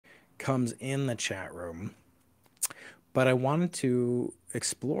comes in the chat room, but I wanted to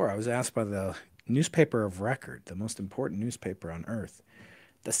explore. I was asked by the newspaper of record, the most important newspaper on earth,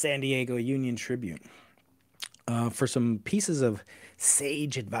 the San Diego Union Tribune, for some pieces of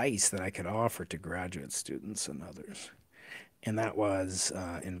sage advice that I could offer to graduate students and others. And that was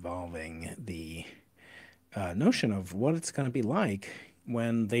involving the notion of what it's going to be like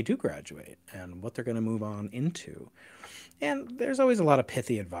when they do graduate and what they're going to move on into. And there's always a lot of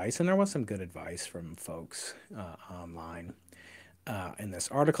pithy advice, and there was some good advice from folks online in this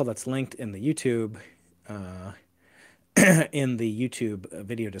article that's linked in the YouTube. In the YouTube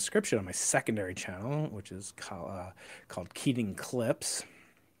video description on my secondary channel, which is called Keating Clips,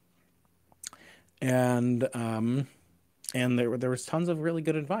 and there was tons of really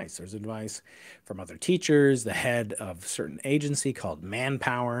good advice. There's advice from other teachers, the head of a certain agency called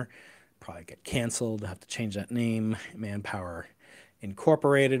Manpower, probably get canceled, have to change that name, Manpower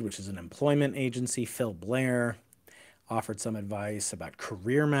Incorporated, which is an employment agency. Phil Blair offered some advice about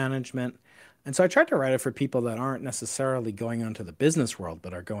career management. And so I tried to write it for people that aren't necessarily going on to the business world,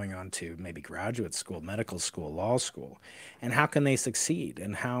 but are going on to maybe graduate school, medical school, law school. And how can they succeed?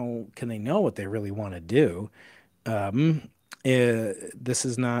 And how can they know what they really want to do? This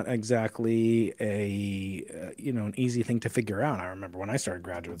is not exactly an easy thing to figure out. I remember when I started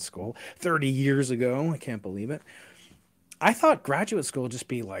graduate school 30 years ago, I can't believe it. I thought graduate school would just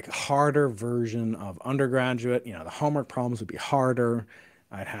be like a harder version of undergraduate. The homework problems would be harder.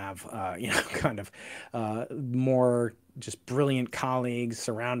 I'd have, kind of more just brilliant colleagues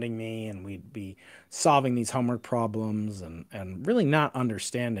surrounding me, and we'd be solving these homework problems and really not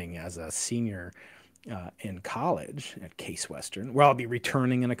understanding as a senior in college at Case Western, where I'll be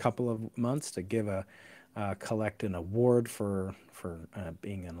returning in a couple of months to give collect an award for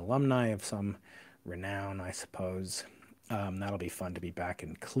being an alumni of some renown, I suppose. That'll be fun to be back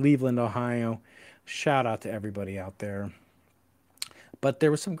in Cleveland, Ohio. Shout out to everybody out there. But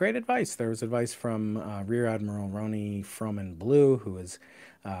there was some great advice. There was advice from Rear Admiral Roni Froman Blue, who is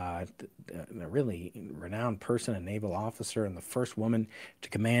a really renowned person, a naval officer, and the first woman to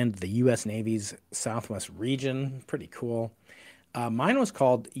command the U.S. Navy's Southwest region. Pretty cool. Mine was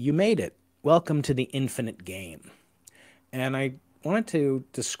called "You Made It. Welcome to the Infinite Game." And I wanted to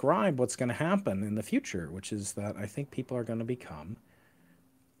describe what's going to happen in the future, which is that I think people are going to become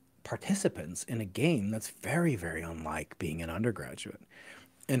participants in a game that's very, very unlike being an undergraduate.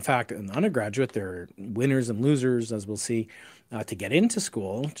 In fact, in undergraduate, there are winners and losers, as we'll see. To get into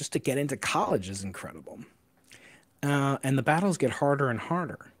school, just to get into college is incredible. And the battles get harder and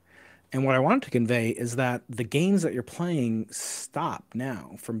harder. And what I wanted to convey is that the games that you're playing stop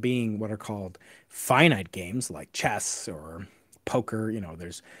now from being what are called finite games like chess or poker.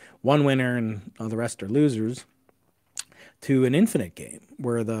 There's one winner and all the rest are losers, to an infinite game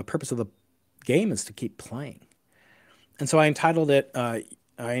where the purpose of the game is to keep playing. And so I entitled it,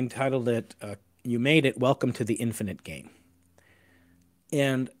 "You Made It. Welcome to the Infinite Game."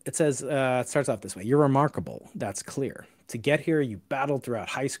 And it says, it starts off this way: "You're remarkable. That's clear. To get here, you battled throughout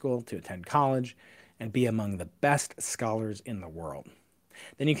high school to attend college and be among the best scholars in the world.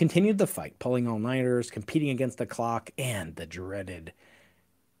 Then you continued the fight, pulling all-nighters, competing against the clock and the dreaded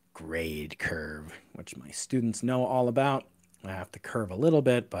grade curve," which my students know all about. I have to curve a little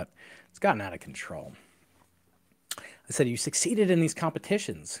bit, but it's gotten out of control. I said, "You succeeded in these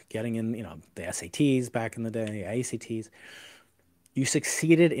competitions, getting in, the SATs back in the day, ACTs. You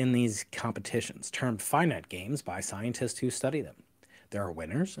succeeded in these competitions, termed finite games by scientists who study them. There are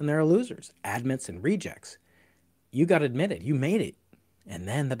winners and there are losers, admits and rejects. You got admitted, you made it, and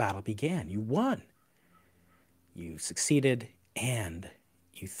then the battle began. You won. You succeeded and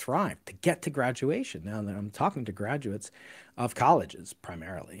you thrived to get to graduation." Now that I'm talking to graduates of colleges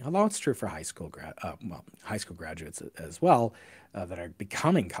primarily, although it's true for high school graduates as well that are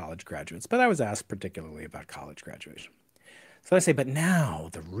becoming college graduates. But I was asked particularly about college graduation. So I say, but now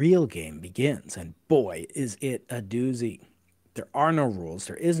the real game begins, and boy, is it a doozy. There are no rules.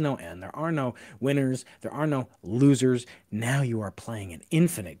 There is no end. There are no winners. There are no losers. Now you are playing an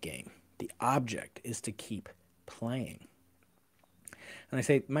infinite game. The object is to keep playing. And I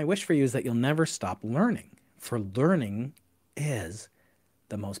say, my wish for you is that you'll never stop learning, for learning is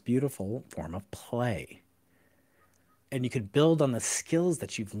the most beautiful form of play. And you could build on the skills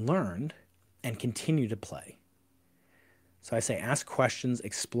that you've learned and continue to play. So I say, ask questions,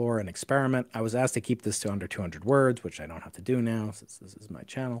 explore, and experiment. I was asked to keep this to under 200 words, which I don't have to do now since this is my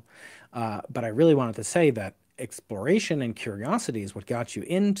channel. But I really wanted to say that exploration and curiosity is what got you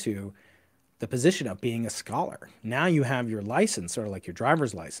into the position of being a scholar. Now you have your license, sort of like your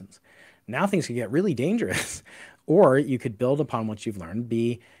driver's license. Now things can get really dangerous. Or you could build upon what you've learned,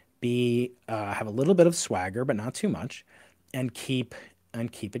 be be have a little bit of swagger, but not too much, and keep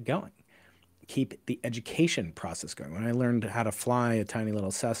it going. Keep the education process going. When I learned how to fly a tiny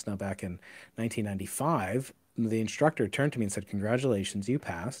little Cessna back in 1995, the instructor turned to me and said, "Congratulations, you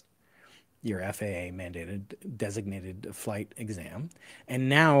passed your FAA mandated designated flight exam, and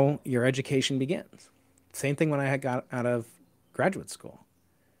now your education begins." Same thing when I had got out of graduate school.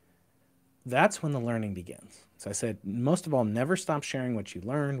 That's when the learning begins. So I said, most of all, never stop sharing what you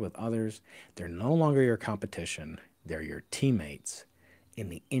learned with others. They're no longer your competition, they're your teammates in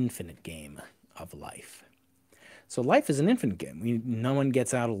the infinite game of life. So life is an infinite game. No one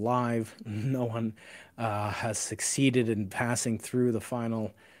gets out alive. No one has succeeded in passing through the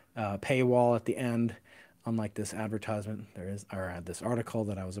final paywall at the end. Unlike this advertisement, there is, or this article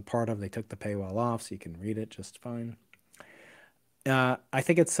that I was a part of, they took the paywall off, so you can read it just fine. I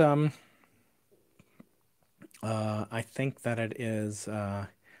think it's I think that it is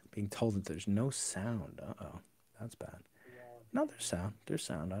being told that there's no sound. Uh-oh, that's bad. No, there's sound. There's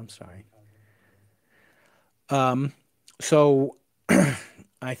sound. I'm sorry. So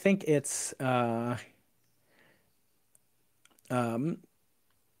I think it's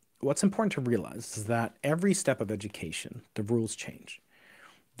what's important to realize is that every step of education, the rules change.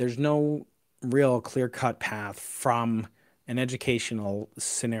 There's no real clear-cut path from an educational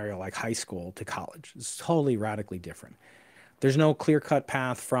scenario like high school to college. It's totally radically different. There's no clear-cut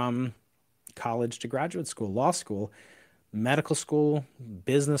path from college to graduate school, law school, medical school,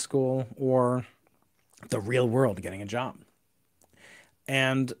 business school, or the real world, getting a job.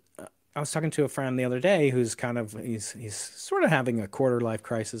 And I was talking to a friend the other day who's kind of he's sort of having a quarter life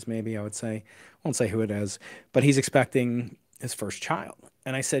crisis, maybe I would say. I won't say who it is, but he's expecting his first child.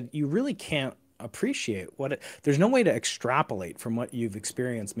 And I said, you really can't appreciate there's no way to extrapolate from what you've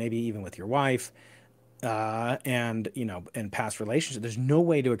experienced, maybe even with your wife, and in past relationships. There's no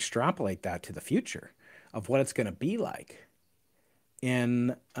way to extrapolate that to the future of what it's going to be like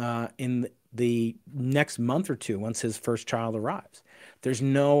in the next month or two once his first child arrives. There's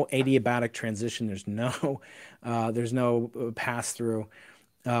no adiabatic transition. There's no pass through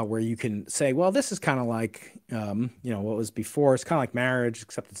where you can say, well, this is kind of like what was before. It's kind of like marriage,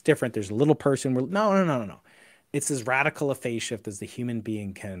 except it's different. There's a little person. No, no, no, no, no. It's as radical a phase shift as the human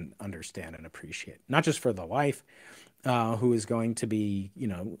being can understand and appreciate. Not just for the wife, who is going to be,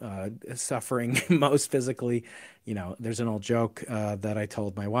 suffering most physically. There's an old joke that I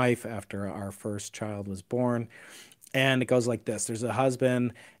told my wife after our first child was born, and it goes like this. There's a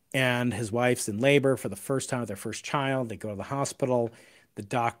husband and his wife's in labor for the first time with their first child. They go to the hospital. The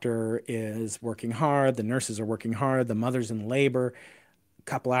doctor is working hard. The nurses are working hard. The mother's in labor. A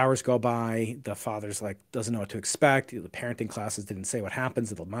couple hours go by. The father's like, doesn't know what to expect. The parenting classes didn't say what happens.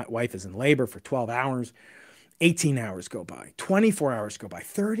 The wife is in labor for 12 hours. 18 hours go by, 24 hours go by,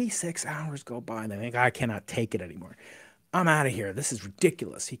 36 hours go by, and they think, I cannot take it anymore. I'm out of here. This is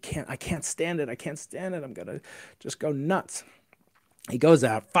ridiculous. I can't stand it. I can't stand it. I'm going to just go nuts. He goes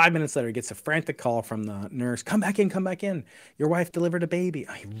out. 5 minutes later, he gets a frantic call from the nurse. Come back in, come back in. Your wife delivered a baby.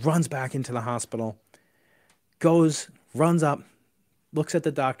 He runs back into the hospital, runs up, looks at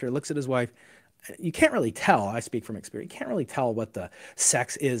the doctor, looks at his wife. You can't really tell. I speak from experience. You can't really tell what the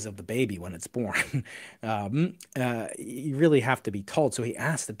sex is of the baby when it's born. You really have to be told. So he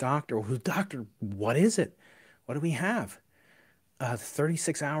asked the doctor, doctor, what is it? What do we have?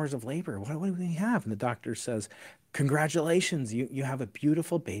 36 hours of labor. What do we have? And the doctor says, congratulations, you have a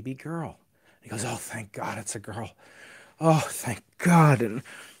beautiful baby girl. He goes, oh, thank God it's a girl. Oh, thank God. And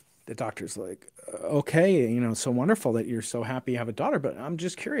the doctor's like, okay, so wonderful that you're so happy you have a daughter, but I'm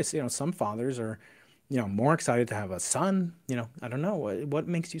just curious, some fathers are, more excited to have a son. I don't know what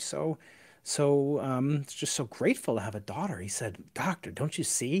makes you just so grateful to have a daughter. He said, doctor, don't you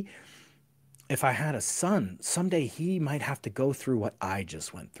see? If I had a son, someday he might have to go through what I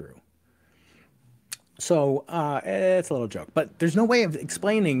just went through. So it's a little joke, but there's no way of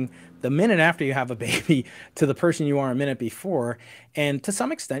explaining the minute after you have a baby to the person you are a minute before. And to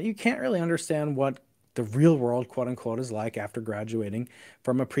some extent, you can't really understand what the real world, quote unquote, is like after graduating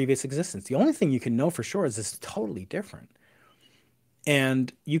from a previous existence. The only thing you can know for sure is it's totally different.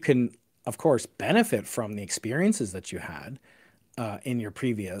 And you can, of course, benefit from the experiences that you had in your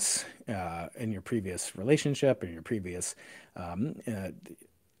previous relationship, or your previous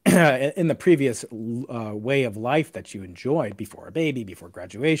in the previous way of life that you enjoyed before a baby, before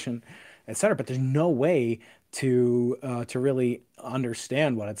graduation, etc. But there's no way to really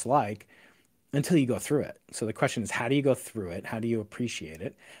understand what it's like until you go through it. So the question is, how do you go through it? How do you appreciate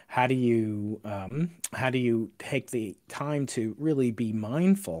it? How do you take the time to really be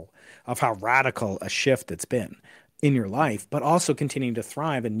mindful of how radical a shift it's been in your life, but also continuing to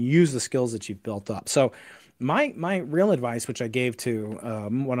thrive and use the skills that you've built up. So my real advice, which I gave to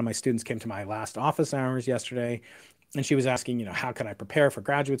one of my students, came to my last office hours yesterday, and she was asking, how can I prepare for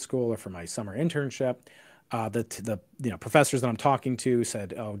graduate school or for my summer internship? The professors that I'm talking to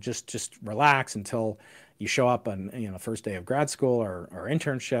said, oh, just relax until you show up on first day of grad school or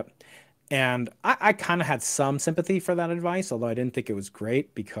internship. And I kind of had some sympathy for that advice, although I didn't think it was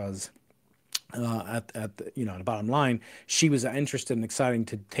great because at the, the bottom line, she was interested and excited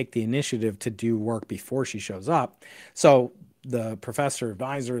to take the initiative to do work before she shows up. So the professor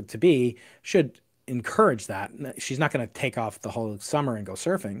advisor to be should encourage that. She's not going to take off the whole summer and go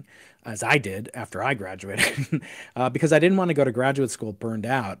surfing, as I did after I graduated, because I didn't want to go to graduate school burned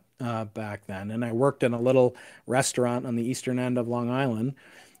out back then. And I worked in a little restaurant on the eastern end of Long Island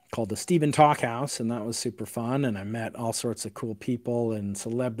called the Stephen Talk House, and that was super fun. And I met all sorts of cool people and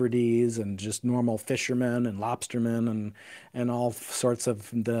celebrities and just normal fishermen and lobstermen and all sorts of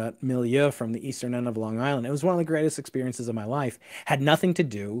the milieu from the eastern end of Long Island. It was one of the greatest experiences of my life. Had nothing to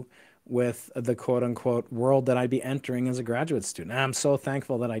do with the quote unquote world that I'd be entering as a graduate student. And I'm so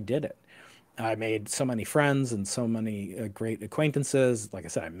thankful that I did it. I made so many friends and so many great acquaintances. Like I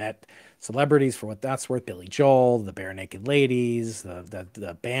said, I met celebrities for what that's worth. Billy Joel, the Bare Naked Ladies,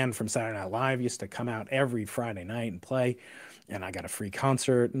 the band from Saturday Night Live used to come out every Friday night and play. And I got a free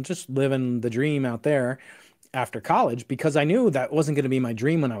concert and just living the dream out there after college because I knew that wasn't going to be my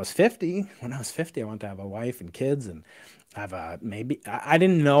dream when I was 50. When I was 50, I wanted to have a wife and kids and have a maybe I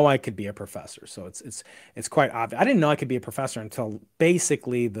didn't know I could be a professor. So it's quite obvious. I didn't know I could be a professor until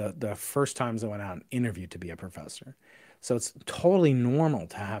basically the first times I went out and interviewed to be a professor. So it's totally normal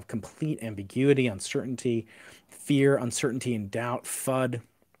to have complete ambiguity, uncertainty, fear, uncertainty, and doubt, FUD,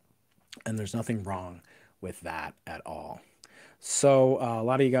 and there's nothing wrong with that at all. So a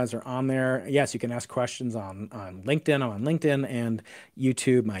lot of you guys are on there. Yes, you can ask questions on LinkedIn. I'm on LinkedIn and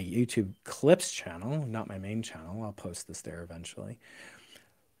YouTube, my YouTube Clips channel, not my main channel. I'll post this there eventually.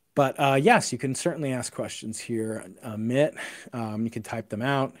 But yes, you can certainly ask questions here. Mitt, you can type them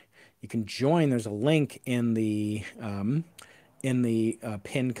out. You can join. There's a link in the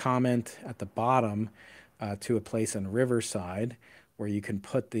pinned comment at the bottom to a place in Riverside where you can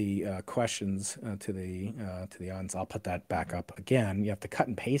put the questions to the audience. I'll put that back up again. You have to cut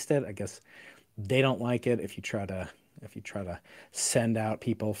and paste it. I guess they don't like it if you try to send out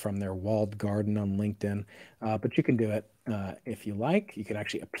people from their walled garden on LinkedIn, but you can do it if you like. You can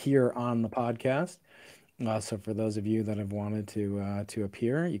actually appear on the podcast. So for those of you that have wanted to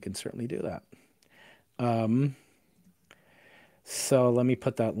appear, you can certainly do that. So let me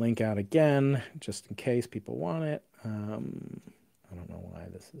put that link out again, just in case people want it. I don't know why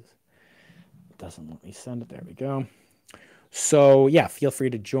this doesn't let me send it. There we go. So yeah, feel free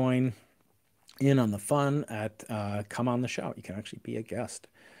to join in on the fun at come on the show. You can actually be a guest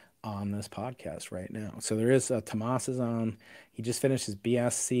on this podcast right now. So there is Tomas is on. He just finished his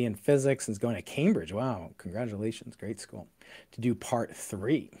BSc in physics and is going to Cambridge. Wow, congratulations, great school. To do part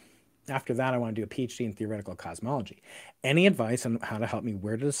 3. After that, I want to do a PhD in theoretical cosmology. Any advice on how to help me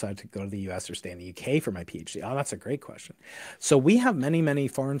where to decide to go to the US or stay in the UK for my PhD? Oh, that's a great question. So we have many, many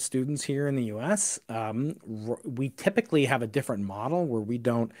foreign students here in the US. We typically have a different model where we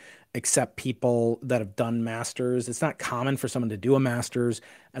don't accept people that have done masters. It's not common for someone to do a master's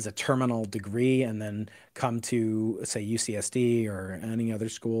as a terminal degree and then come to, say, UCSD or any other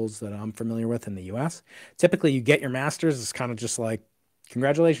schools that I'm familiar with in the US. Typically, you get your master's. It's kind of just like,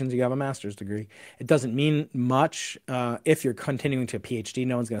 congratulations, you have a master's degree. It doesn't mean much if you're continuing to a PhD.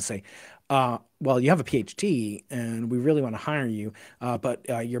 No one's going to say, well, you have a PhD and we really want to hire you, but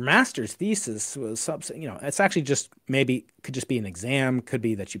your master's thesis was it's actually just maybe could just be an exam, could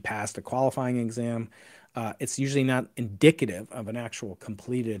be that you passed a qualifying exam. It's usually not indicative of an actual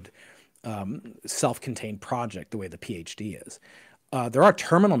completed self-contained project the way the PhD is. There are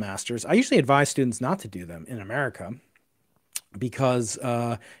terminal masters. I usually advise students not to do them in America, because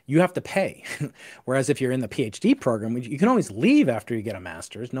you have to pay. Whereas if you're in the PhD program, you can always leave after you get a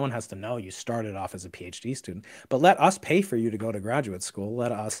master's. No one has to know you started off as a PhD student. But let us pay for you to go to graduate school.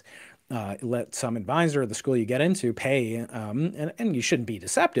 Let us let some advisor of the school you get into pay. And you shouldn't be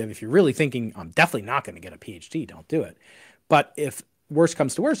deceptive. If you're really thinking, I'm definitely not going to get a PhD, don't do it. But if worse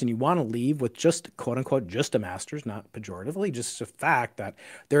comes to worse and you want to leave with just quote unquote just a master's, not pejoratively, just a fact that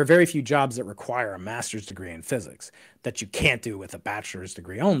there are very few jobs that require a master's degree in physics that you can't do with a bachelor's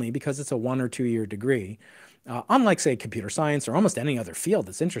degree only because it's a 1 or 2 year degree. Unlike, say, computer science or almost any other field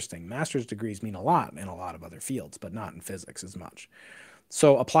that's interesting, master's degrees mean a lot in a lot of other fields, but not in physics as much.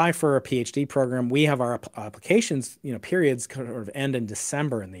 So apply for a PhD program. We have our applications, periods kind of end in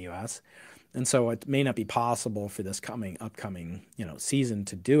December in the US. And so it may not be possible for this upcoming, season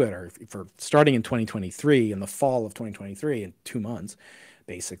to do it, or for starting in 2023, in the fall of 2023, in 2 months,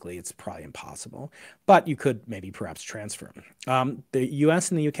 basically, it's probably impossible. But you could maybe perhaps transfer. The US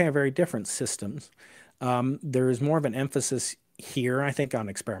and the UK are very different systems. There is more of an emphasis here, I think, on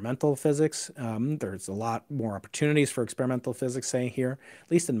experimental physics. There's a lot more opportunities for experimental physics, say, here,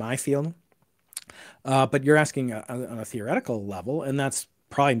 at least in my field. But you're asking on a theoretical level, and that's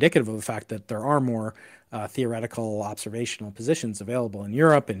probably indicative of the fact that there are more theoretical observational positions available in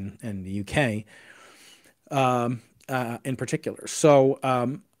Europe and the UK in particular. So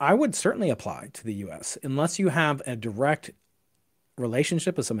I would certainly apply to the US unless you have a direct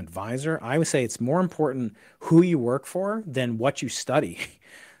relationship with some advisor. I would say it's more important who you work for than what you study.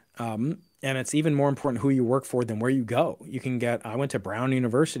 And it's even more important who you work for than where you go. I went to Brown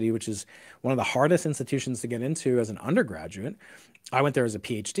University, which is one of the hardest institutions to get into as an undergraduate. I went there as a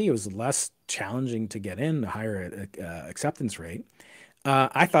PhD. It was less challenging to get in, a higher acceptance rate.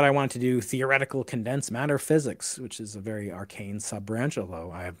 I thought I wanted to do theoretical condensed matter physics, which is a very arcane sub-branch,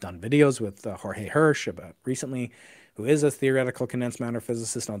 although I have done videos with Jorge Hirsch about recently, who is a theoretical condensed matter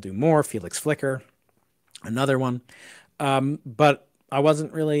physicist. I'll do more. Felix Flicker, another one. But I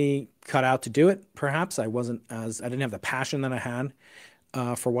wasn't really cut out to do it. Perhaps I didn't have the passion that I had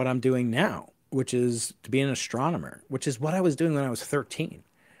for what I'm doing now, which is to be an astronomer, which is what I was doing when I was 13.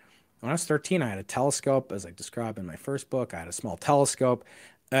 When I was 13, I had a telescope, as I described in my first book. I had a small telescope.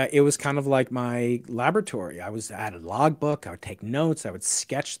 It was kind of like my laboratory. I had a logbook. I would take notes. I would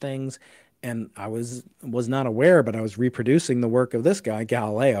sketch things. And I was not aware, but I was reproducing the work of this guy,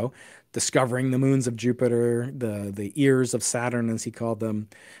 Galileo, discovering the moons of Jupiter, the ears of Saturn, as he called them,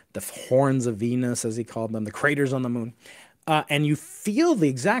 the horns of Venus, as he called them, the craters on the moon. And you feel the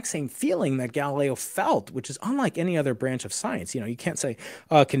exact same feeling that Galileo felt, which is unlike any other branch of science. You can't say,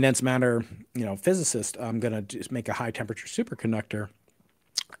 condensed matter, physicist, I'm going to just make a high temperature superconductor.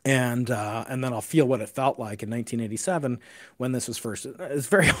 And then I'll feel what it felt like in 1987 when this was first. It's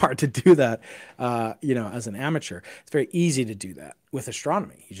very hard to do that, as an amateur. It's very easy to do that with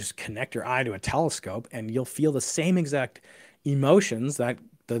astronomy. You just connect your eye to a telescope and you'll feel the same exact emotions that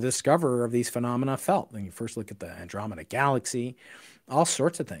the discoverer of these phenomena felt. When you first look at the Andromeda galaxy, all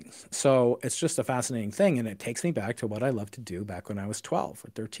sorts of things. So it's just a fascinating thing. And it takes me back to what I loved to do back when I was 12 or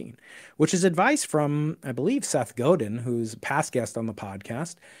 13, which is advice from, I believe, Seth Godin, who's a past guest on the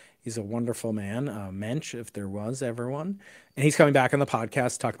podcast. He's a wonderful man, mensch, if there was ever one. And he's coming back on the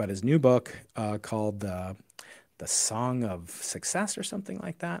podcast to talk about his new book called The Song of Success or something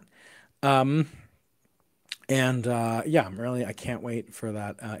like that. I can't wait for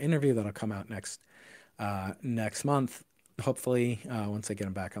that interview that'll come out next month, hopefully, once I get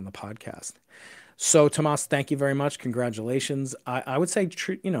him back on the podcast. So, Tomas, thank you very much. Congratulations. I would say,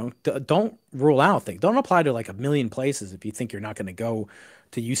 don't rule out things. Don't apply to like a million places if you think you're not going to go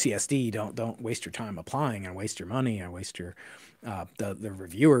to UCSD. Don't waste your time applying and waste your money and waste your the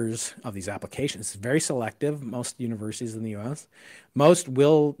reviewers of these applications. It's very selective. Most universities in the U.S. Most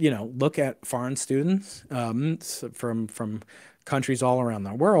will look at foreign students from countries all around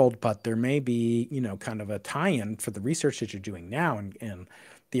the world, but there may be kind of a tie-in for the research that you're doing now in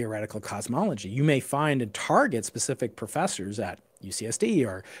theoretical cosmology. You may find and target specific professors at UCSD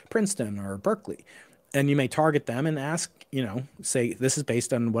or Princeton or Berkeley, and you may target them and ask, say, this is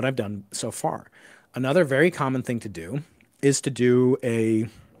based on what I've done so far. Another very common thing to do is to do a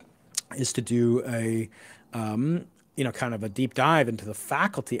kind of a deep dive into the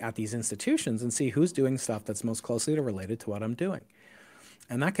faculty at these institutions and see who's doing stuff that's most closely related to what I'm doing.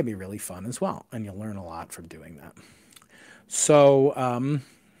 And that can be really fun as well. And you'll learn a lot from doing that. So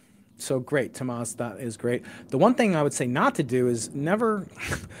great, Tomas, that is great. The one thing I would say not to do is never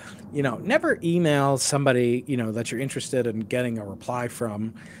email somebody, that you're interested in getting a reply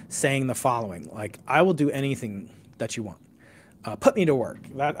from saying the following, like, I will do anything that you want. Put me to work.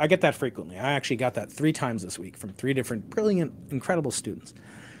 I get that frequently. I actually got that 3 times this week from 3 different brilliant, incredible students.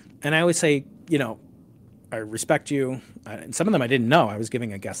 And I always say, I respect you. And some of them I didn't know. I was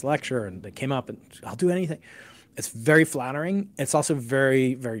giving a guest lecture and they came up and I'll do anything. It's very flattering. It's also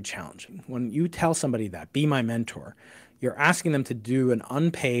very, very challenging. When you tell somebody that, be my mentor, you're asking them to do an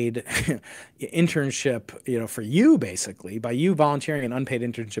unpaid internship, for you, basically. By you volunteering an unpaid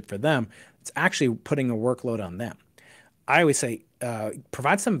internship for them, it's actually putting a workload on them. I always say,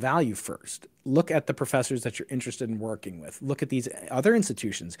 provide some value first. Look at the professors that you're interested in working with. Look at these other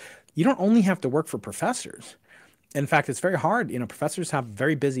institutions. You don't only have to work for professors. In fact, it's very hard. Professors have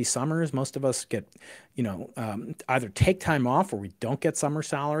very busy summers. Most of us get, either take time off or we don't get summer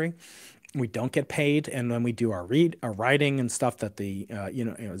salary. We don't get paid, and when we do our writing and stuff that the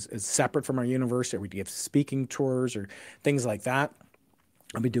is separate from our university, or we give speaking tours or things like that.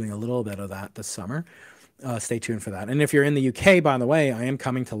 I'll be doing a little bit of that this summer. Stay tuned for that. And if you're in the UK, by the way, I am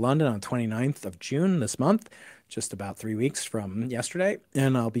coming to London on 29th of June this month, just about 3 weeks from yesterday.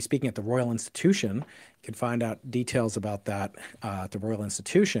 And I'll be speaking at the Royal Institution. You can find out details about that at the Royal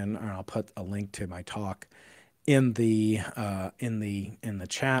Institution, and I'll put a link to my talk in the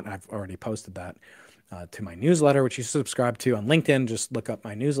chat. I've already posted that to my newsletter, which you subscribe to on LinkedIn. Just look up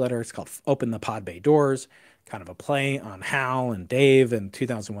my newsletter. It's called Open the Pod Bay Doors, kind of a play on Hal and Dave in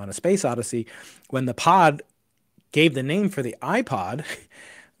 2001: A Space Odyssey. When the pod gave the name for the iPod,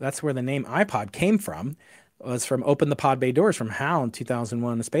 that's where the name iPod came from. It was from Open the Pod Bay Doors from Hal in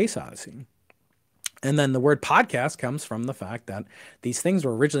 2001: A Space Odyssey. And then the word podcast comes from the fact that these things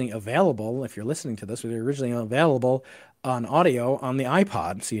were originally available. If you're listening to this, they were originally available on audio on the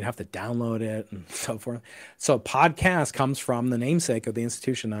iPod. So you'd have to download it and so forth. So podcast comes from the namesake of the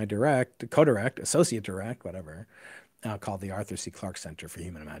institution I direct, co-direct, associate direct, whatever, called the Arthur C. Clarke Center for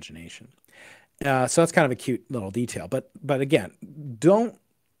Human Imagination. So that's kind of a cute little detail. But again, don't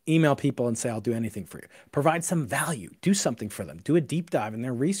email people and say, I'll do anything for you. Provide some value. Do something for them. Do a deep dive in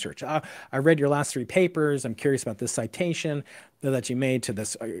their research. I read your last 3 papers. I'm curious about this citation that you made to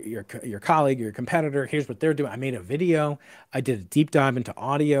this your colleague, your competitor. Here's what they're doing. I made a video. I did a deep dive into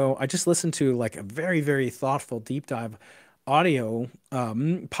audio. I just listened to like a very, very thoughtful deep dive audio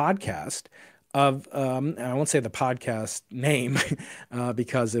podcast of I won't say the podcast name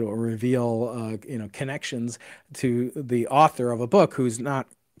because it will reveal connections to the author of a book who's not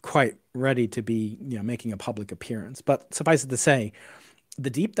quite ready to be making a public appearance. But suffice it to say,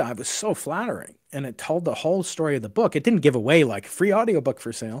 the deep dive was so flattering, and it told the whole story of the book. It didn't give away like free audiobook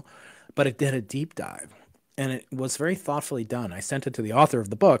for sale, but it did a deep dive, and it was very thoughtfully done. I sent it to the author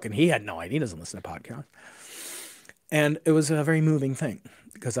of the book, and he had no idea. He doesn't listen to podcasts. And it was a very moving thing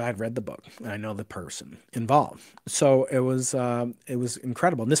because I had read the book and I know the person involved. So it was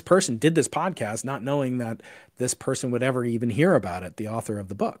incredible. And this person did this podcast not knowing that this person would ever even hear about it, the author of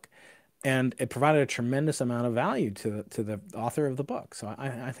the book. And it provided a tremendous amount of value to the author of the book. So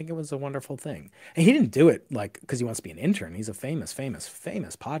I think it was a wonderful thing. And he didn't do it like because he wants to be an intern. He's a famous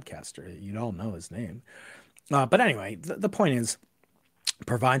podcaster. You'd all know his name. But anyway, the point is,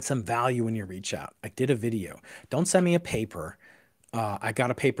 provide some value when you reach out. I did a video. Don't send me a paper. I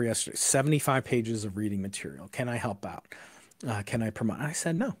got a paper yesterday, 75 pages of reading material. Can I help out? Can I promote? I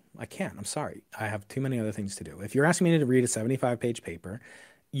said, no, I can't. I'm sorry. I have too many other things to do. If you're asking me to read a 75-page paper,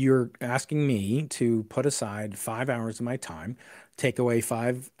 you're asking me to put aside 5 hours of my time, take away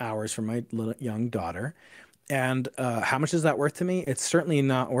 5 hours from my little young daughter. And how much is that worth to me? It's certainly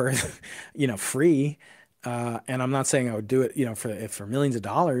not worth, free. And I'm not saying I would do it, for millions of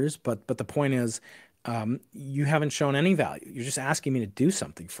dollars, but the point is, you haven't shown any value. You're just asking me to do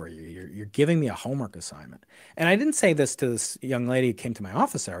something for you. You're giving me a homework assignment. And I didn't say this to this young lady who came to my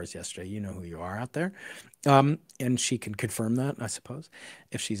office hours yesterday. You know who you are out there. And she can confirm that, I suppose,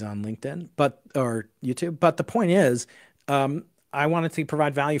 if she's on LinkedIn, or YouTube. But the point is, I wanted to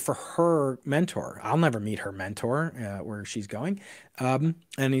provide value for her mentor. I'll never meet her mentor where she's going. And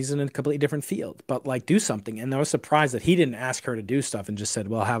he's in a completely different field, but do something. And I was surprised that he didn't ask her to do stuff and just said,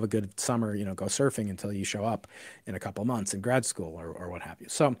 well, have a good summer, go surfing until you show up in a couple of months in grad school or what have you.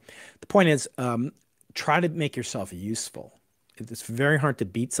 So the point is, try to make yourself useful. It's very hard to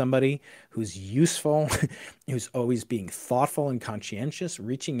beat somebody who's useful, who's always being thoughtful and conscientious,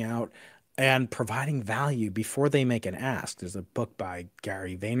 reaching out and providing value before they make an ask. There's a book by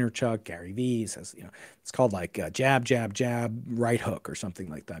Gary Vaynerchuk, Gary V, says, it's called jab, jab, jab, right hook or something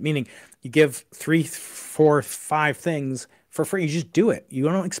like that. Meaning you give 3, 4, 5 things for free. You just do it. You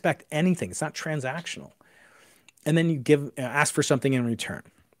don't expect anything. It's not transactional. And then you ask for something in return.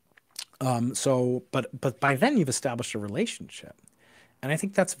 But by then you've established a relationship. And I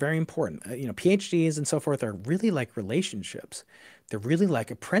think that's very important. PhDs and so forth are really like relationships. They're really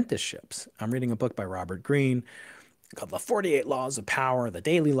like apprenticeships. I'm reading a book by Robert Greene called The 48 Laws of Power, The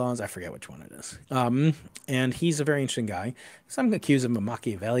Daily Laws. I forget which one it is. And he's a very interesting guy. Some accuse him of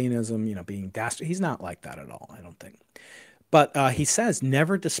Machiavellianism, being dastardly. He's not like that at all, I don't think. But he says,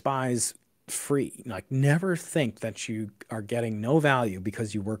 never despise free. Never think that you are getting no value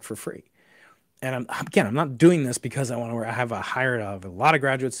because you work for free. And I'm not doing this because I want to. I have hired a lot of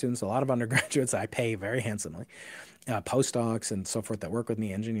graduate students, a lot of undergraduates I pay very handsomely, postdocs and so forth that work with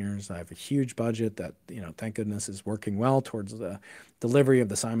me, engineers. I have a huge budget that, thank goodness is working well towards the delivery of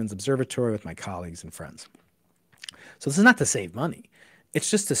the Simons Observatory with my colleagues and friends. So this is not to save money. It's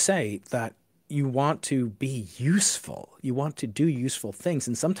just to say that, you want to be useful. You want to do useful things.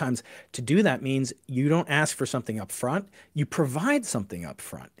 And sometimes to do that means you don't ask for something up front, you provide something up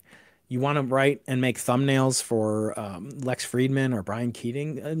front. You want to write and make thumbnails for Lex Friedman or Brian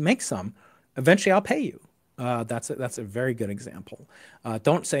Keating, make some. Eventually, I'll pay you. That's a very good example.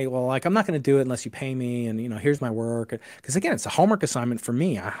 Don't say, well, like I'm not going to do it unless you pay me, and here's my work. Because again, it's a homework assignment for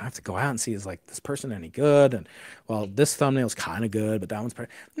me. I have to go out and see is like this person any good, and well, this thumbnail's kind of good, but that one's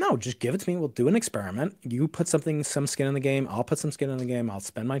pretty. No, just give it to me. We'll do an experiment. You put some skin in the game. I'll put some skin in the game. I'll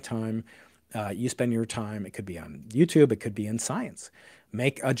spend my time. You spend your time. It could be on YouTube. It could be in science.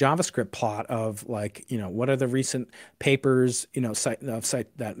 Make a JavaScript plot of like, what are the recent papers,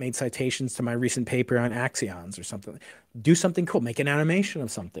 that made citations to my recent paper on axions or something. Do something cool. Make an animation of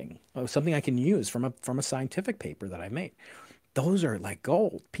something I can use from a scientific paper that I made. Those are like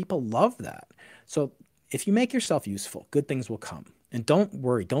gold. People love that. So if you make yourself useful, good things will come. And don't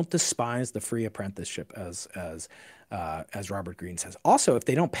worry, don't despise the free apprenticeship as Robert Greene says. Also, if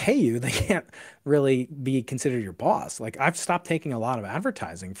they don't pay you, they can't really be considered your boss. Like I've stopped taking a lot of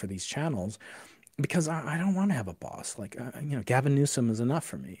advertising for these channels because I don't want to have a boss. Like, Gavin Newsom is enough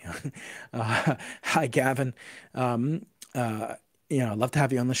for me. Hi, Gavin. I'd love to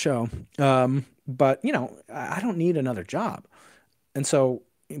have you on the show. But I don't need another job. And so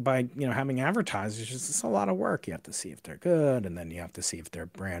by having advertisers, it's a lot of work. You have to see if they're good, and then you have to see if their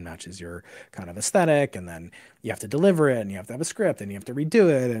brand matches your kind of aesthetic, and then you have to deliver it, and you have to have a script, and you have to redo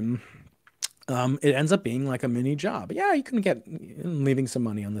it, and it ends up being like a mini job. Yeah, you can get leaving some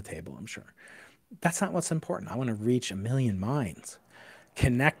money on the table, I'm sure. That's not what's important. I want to reach 1 million minds,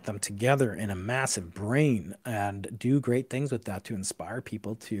 connect them together in a massive brain, and do great things with that to inspire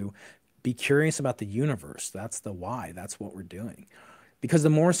people to be curious about the universe. That's the why. That's what we're doing. Because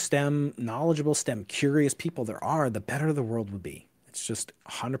the more STEM knowledgeable, STEM curious people there are, the better the world would be. It's just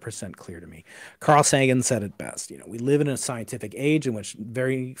 100% clear to me. Carl Sagan said it best. We live in a scientific age in which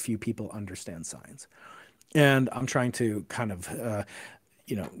very few people understand science. And I'm trying to kind of,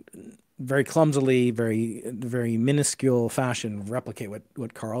 very clumsily, very minuscule fashion, replicate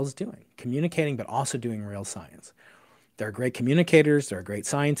what Carl's doing, communicating, but also doing real science. There are great communicators. There are great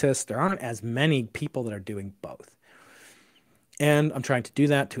scientists. There aren't as many people that are doing both. And I'm trying to do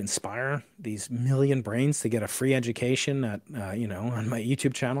that to inspire these 1 million brains to get a free education at, on my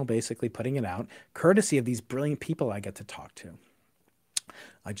YouTube channel, basically putting it out, courtesy of these brilliant people I get to talk to.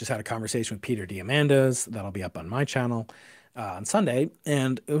 I just had a conversation with Peter Diamandis that'll be up on my channel on Sunday,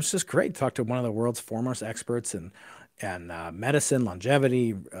 and it was just great to talk to one of the world's foremost experts in medicine,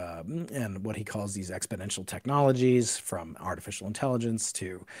 longevity, and what he calls these exponential technologies, from artificial intelligence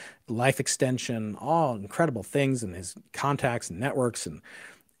to life extension, all incredible things, and his contacts and networks, and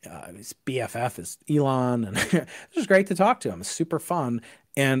his BFF is Elon, and it was great to talk to him. It's super fun,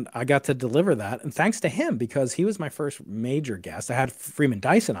 and I got to deliver that, and thanks to him, because he was my first major guest. I had Freeman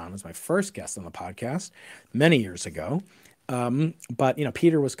Dyson on as my first guest on the podcast many years ago, but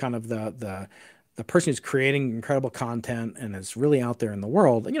Peter was kind of the person who's creating incredible content and is really out there in the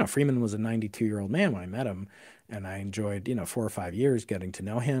world. Freeman was a 92-year-old man when I met him, and I enjoyed, 4 or 5 years getting to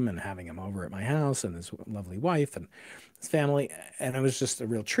know him and having him over at my house, and his lovely wife and his family. And it was just a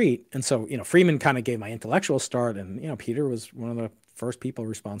real treat. And so, Freeman kind of gave my intellectual start, and, Peter was one of the first people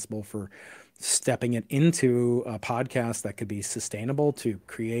responsible for stepping it into a podcast that could be sustainable, to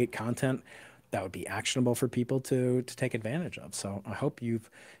create content that would be actionable for people to take advantage of. So I hope you've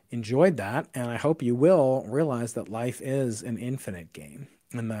enjoyed that, and I hope you will realize that life is an infinite game,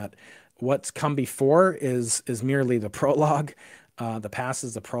 and that what's come before is merely the prologue. The past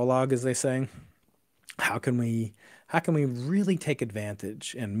is the prologue, as they say. How can we really take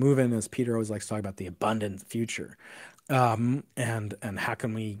advantage and move in, as Peter always likes to talk about, the abundant future? And how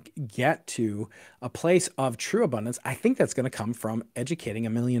can we get to a place of true abundance? I think that's going to come from educating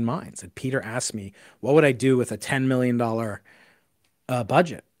 1 million minds. And Peter asked me, what would I do with a $10 million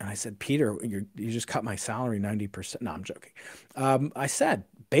budget? And I said, Peter, you just cut my salary 90%. No, I'm joking. I said,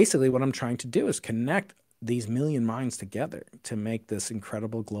 basically what I'm trying to do is connect these 1 million minds together to make this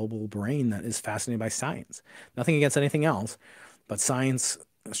incredible global brain that is fascinated by science. Nothing against anything else, but science,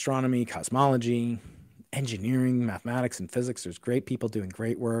 astronomy, cosmology, engineering, mathematics, and physics. There's great people doing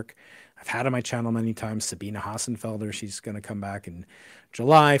great work. I've had on my channel many times Sabine Hassenfelder. She's going to come back in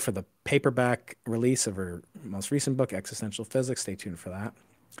July for the paperback release of her most recent book, Existential Physics. Stay tuned for that.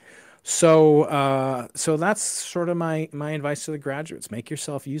 So that's sort of my advice to the graduates. Make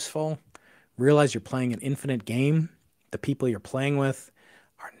yourself useful. Realize you're playing an infinite game. The people you're playing with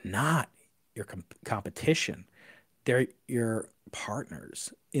are not your competition. They're your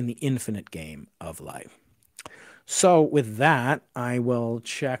partners in the infinite game of life. So with that, I will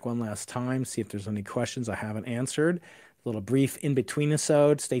check one last time, see if there's any questions I haven't answered. A little brief in-between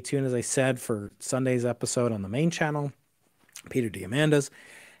episode. Stay tuned, as I said, for Sunday's episode on the main channel, Peter Diamanda's,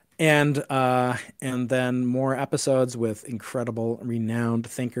 and then more episodes with incredible, renowned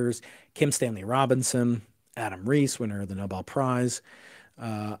thinkers, Kim Stanley Robinson, Adam Rees, winner of the Nobel Prize.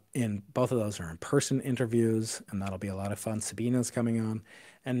 And both of those are in-person interviews, and that'll be a lot of fun. Sabina's coming on,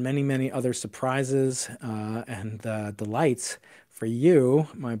 and many, many other surprises and delights for you,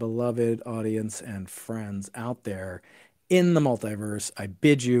 my beloved audience and friends out there in the multiverse. I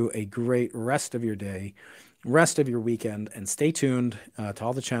bid you a great rest of your day, rest of your weekend, and stay tuned to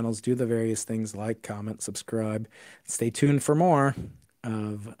all the channels. Do the various things like, comment, subscribe. Stay tuned for more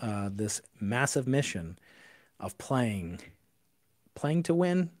of this massive mission of playing to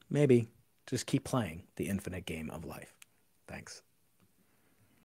win, maybe. Just keep playing the infinite game of life. Thanks.